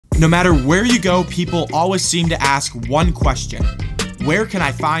No matter where you go, people always seem to ask one question: where can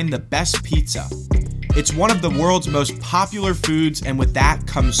I find the best pizza? It's one of the world's most popular foods, and with that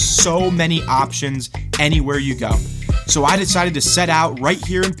comes so many options anywhere you go. So I decided to set out right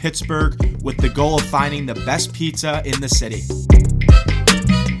here in Pittsburgh with the goal of finding the best pizza in the city.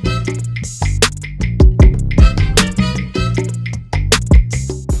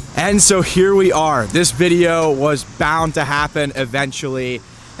 And so here we are. This video was bound to happen eventually,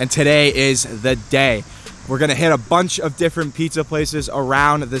 and today is the day. We're gonna hit a bunch of different pizza places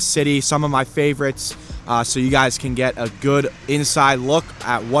around the city, some of my favorites, so you guys can get a good inside look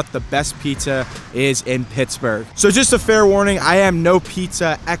at what the best pizza is in Pittsburgh. So just a fair warning, I am no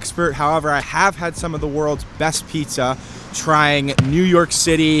pizza expert. However, I have had some of the world's best pizza, trying New York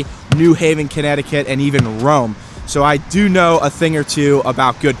City, New Haven, Connecticut, and even Rome. So I do know a thing or two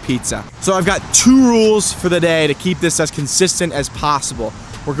about good pizza. So I've got 2 rules for the day to keep this as consistent as possible.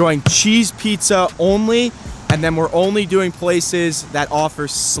 We're going cheese pizza only, and then we're only doing places that offer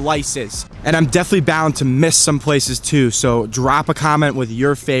slices. And I'm definitely bound to miss some places too, so drop a comment with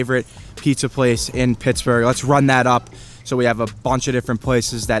your favorite pizza place in Pittsburgh. Let's run that up so we have a bunch of different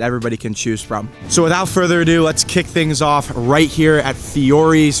places that everybody can choose from. So without further ado, let's kick things off right here at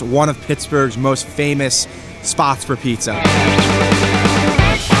Fiori's, one of Pittsburgh's most famous spots for pizza.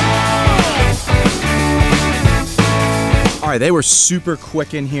 All right, they were super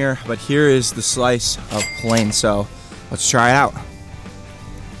quick in here, but here is the slice of plain, so let's try it out.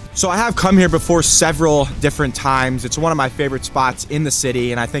 So I have come here before several different times. It's one of my favorite spots in the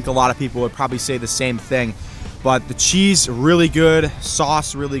city, and I think a lot of people would probably say the same thing. But the cheese, really good,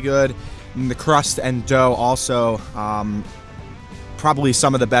 sauce, really good, and the crust and dough also probably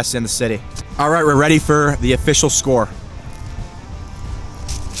some of the best in the city. All right, we're ready for the official score.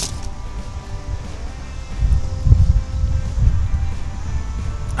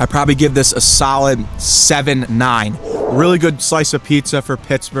 I'd probably give this a solid 7-9. Really good slice of pizza for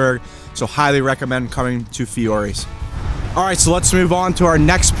Pittsburgh, so highly recommend coming to Fiori's. All right, so let's move on to our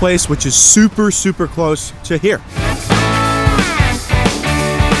next place, which is super, super close to here.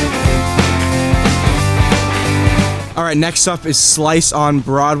 All right, next up is Slice on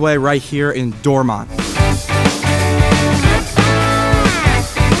Broadway right here in Dormont.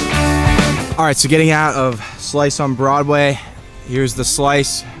 All right, so getting out of Slice on Broadway, here's the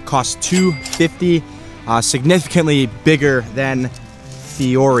slice. Costs $2.50, significantly bigger than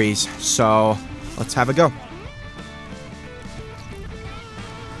Fiori's. So let's have a go.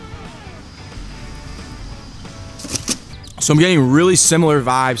 So I'm getting really similar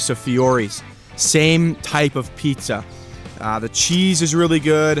vibes to Fiori's. Same type of pizza. The cheese is really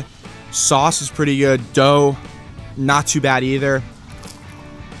good. Sauce is pretty good. Dough, not too bad either.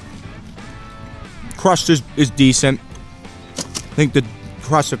 Crust is decent. I think the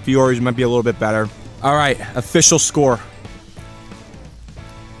crust of Fiori's might be a little bit better. All right, official score.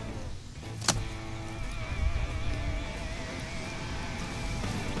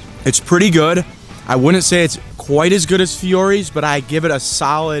 It's pretty good. I wouldn't say it's quite as good as Fiori's, but I give it a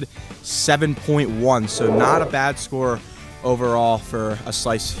solid 7.1, so not a bad score overall for a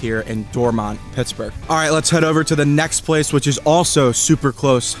slice here in Dormont, Pittsburgh. All right, let's head over to the next place, which is also super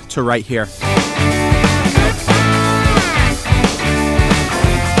close to right here.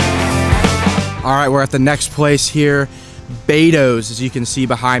 All right, we're at the next place here, Beto's, as you can see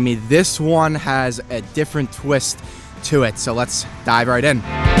behind me. This one has a different twist to it, so let's dive right in.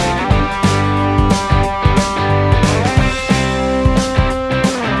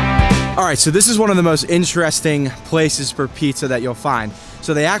 All right, so this is one of the most interesting places for pizza that you'll find.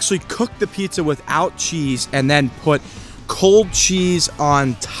 So they actually cook the pizza without cheese and then put cold cheese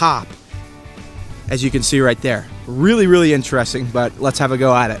on top, as you can see right there. Really, really interesting, but let's have a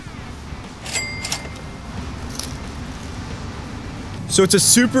go at it. So it's a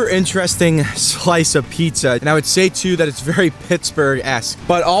super interesting slice of pizza, and I would say too that it's very Pittsburgh-esque.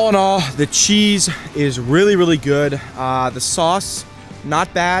 But all in all, the cheese is really, really good. The sauce,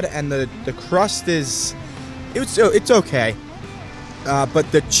 not bad, and the crust is, it's okay. But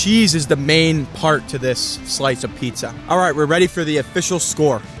the cheese is the main part to this slice of pizza. All right, we're ready for the official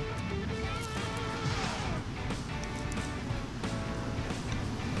score.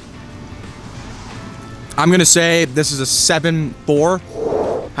 I'm gonna say this is a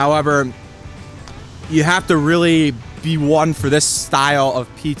 7.4. However, you have to really be one for this style of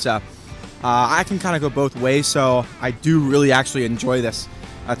pizza. I can kind of go both ways, so I do really actually enjoy this.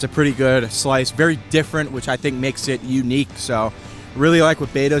 It's a pretty good slice, very different, which I think makes it unique. So really like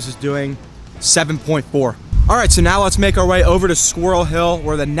what Beto's is doing. 7.4. All right, so now let's make our way over to Squirrel Hill,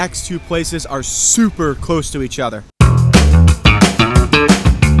 where the next 2 places are super close to each other.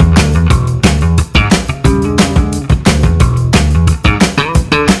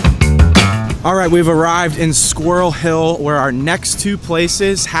 right, we've arrived in Squirrel Hill, where our next two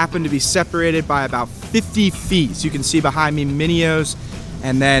places happen to be separated by about 50 feet. So you can see behind me Mineo's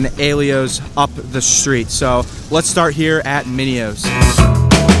and then Aiello's up the street. So let's start here at Mineo's.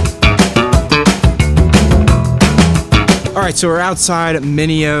 All right, so we're outside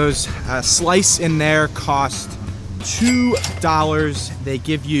Mineo's. A slice in there costs $2. They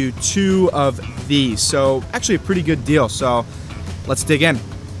give you 2 of these. So actually a pretty good deal. So let's dig in.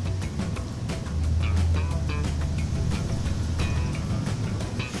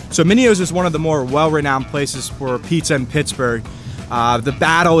 So Mineo's is one of the more well-renowned places for pizza in Pittsburgh. The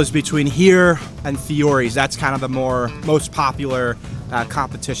battle is between here and Fiori's. That's kind of the most popular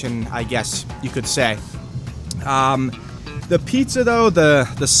competition, I guess you could say. The pizza though, the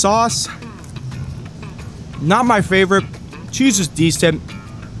sauce, not my favorite. Cheese is decent,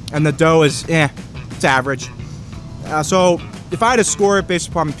 and the dough is, it's average. So if I had to score it based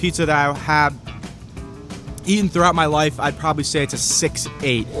upon the pizza that I have eaten throughout my life, I'd probably say it's a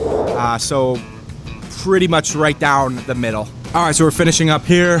 6-8. So pretty much right down the middle. All right, so we're finishing up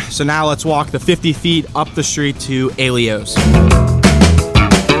here. So now let's walk the 50 feet up the street to Aiello's.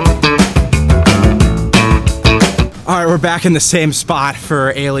 All right, we're back in the same spot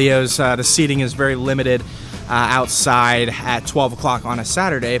for Aiello's. The seating is very limited outside at 12 o'clock on a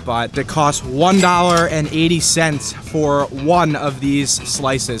Saturday, but it costs $1.80 for one of these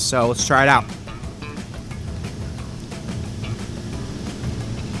slices. So let's try it out.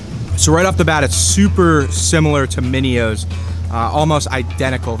 So right off the bat, it's super similar to Mineo's, almost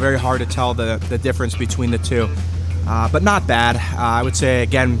identical. Very hard to tell the difference between the two, but not bad. I would say,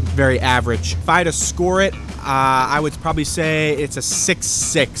 again, very average. If I had to score it, I would probably say it's a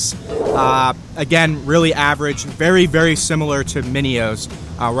 6-6. Again, really average, very, very similar to Mineo's,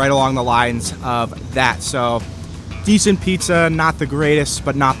 right along the lines of that. So decent pizza, not the greatest,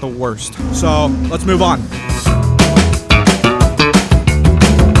 but not the worst. So let's move on.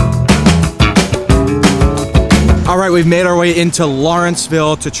 All right, we've made our way into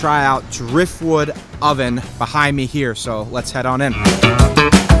Lawrenceville to try out Driftwood Oven behind me here, so let's head on in.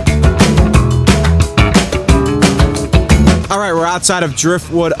 All right, we're outside of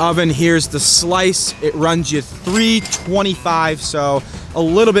Driftwood Oven. Here's the slice. It runs you $3.25, so a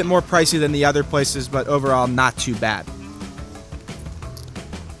little bit more pricey than the other places, but overall not too bad.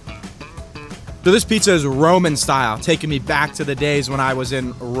 So this pizza is Roman style, taking me back to the days when I was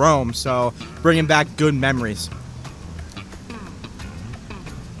in Rome, so bringing back good memories.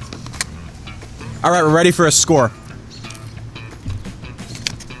 All right, we're ready for a score.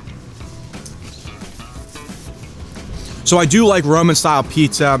 So I do like Roman style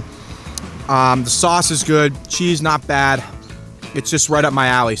pizza. The sauce is good, cheese not bad. It's just right up my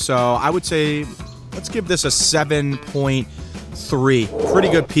alley. So I would say, let's give this a 7.3. Pretty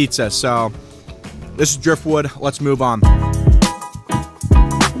good pizza. So this is Driftwood, let's move on.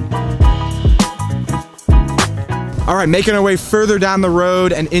 All right, making our way further down the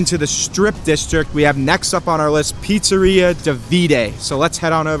road and into the Strip District, we have next up on our list, Pizzeria Davide. So let's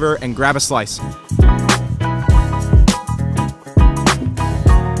head on over and grab a slice.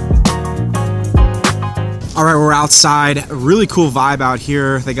 All right, we're outside. A really cool vibe out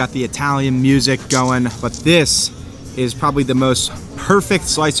here. They got the Italian music going, but this is probably the most perfect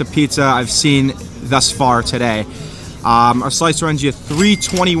slice of pizza I've seen thus far today. Our slice runs you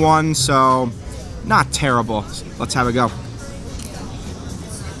 $3.21, so not terrible. Let's have a go.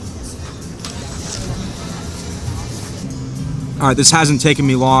 All right, this hasn't taken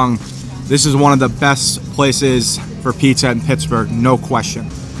me long. This is one of the best places for pizza in Pittsburgh, no question.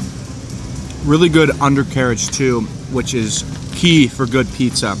 Really good undercarriage too, which is key for good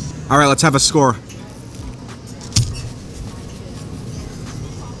pizza. All right, let's have a score.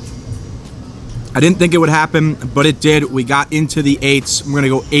 I didn't think it would happen, but it did. We got into the 8s. I'm gonna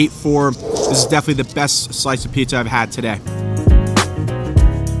go 8-4. This is definitely the best slice of pizza I've had today.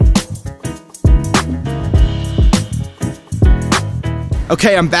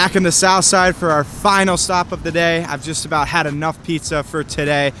 Okay, I'm back in the South Side for our final stop of the day. I've just about had enough pizza for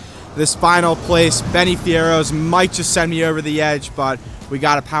today. This final place, Benny Fierro's, might just send me over the edge, but we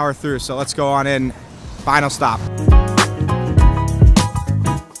gotta power through, so let's go on in. Final stop.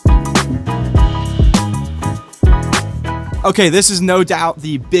 Okay, this is no doubt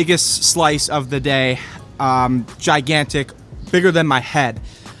the biggest slice of the day. Gigantic, bigger than my head.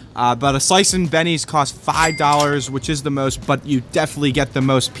 But a slice in Benny's costs $5, which is the most, but you definitely get the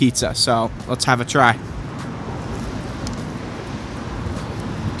most pizza. So let's have a try.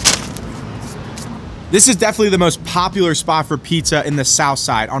 This is definitely the most popular spot for pizza in the South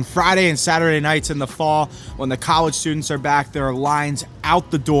Side. On Friday and Saturday nights in the fall, when the college students are back, there are lines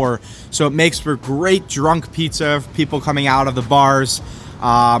out the door. So it makes for great drunk pizza, people coming out of the bars.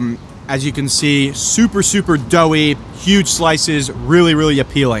 As you can see, super, super doughy, huge slices, really, really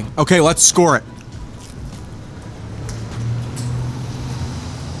appealing. Okay, let's score it.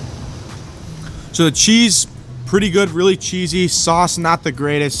 So the cheese, pretty good, really cheesy. Sauce, not the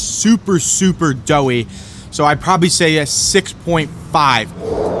greatest. Super, super doughy. So I'd probably say a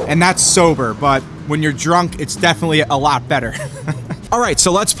 6.5. And that's sober, but when you're drunk, it's definitely a lot better. All right,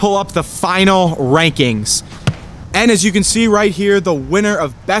 so let's pull up the final rankings. And as you can see right here, the winner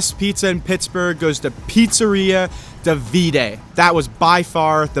of Best Pizza in Pittsburgh goes to Pizzeria Davide. That was by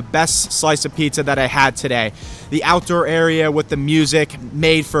far the best slice of pizza that I had today. The outdoor area with the music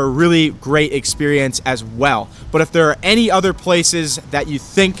made for a really great experience as well. But if there are any other places that you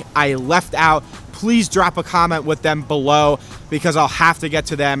think I left out, please drop a comment with them below because I'll have to get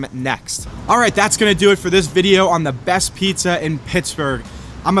to them next. All right, that's gonna do it for this video on the best pizza in Pittsburgh.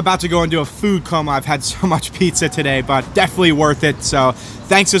 I'm about to go into a food coma. I've had so much pizza today, but definitely worth it. So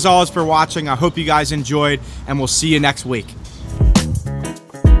thanks as always for watching. I hope you guys enjoyed, and we'll see you next week.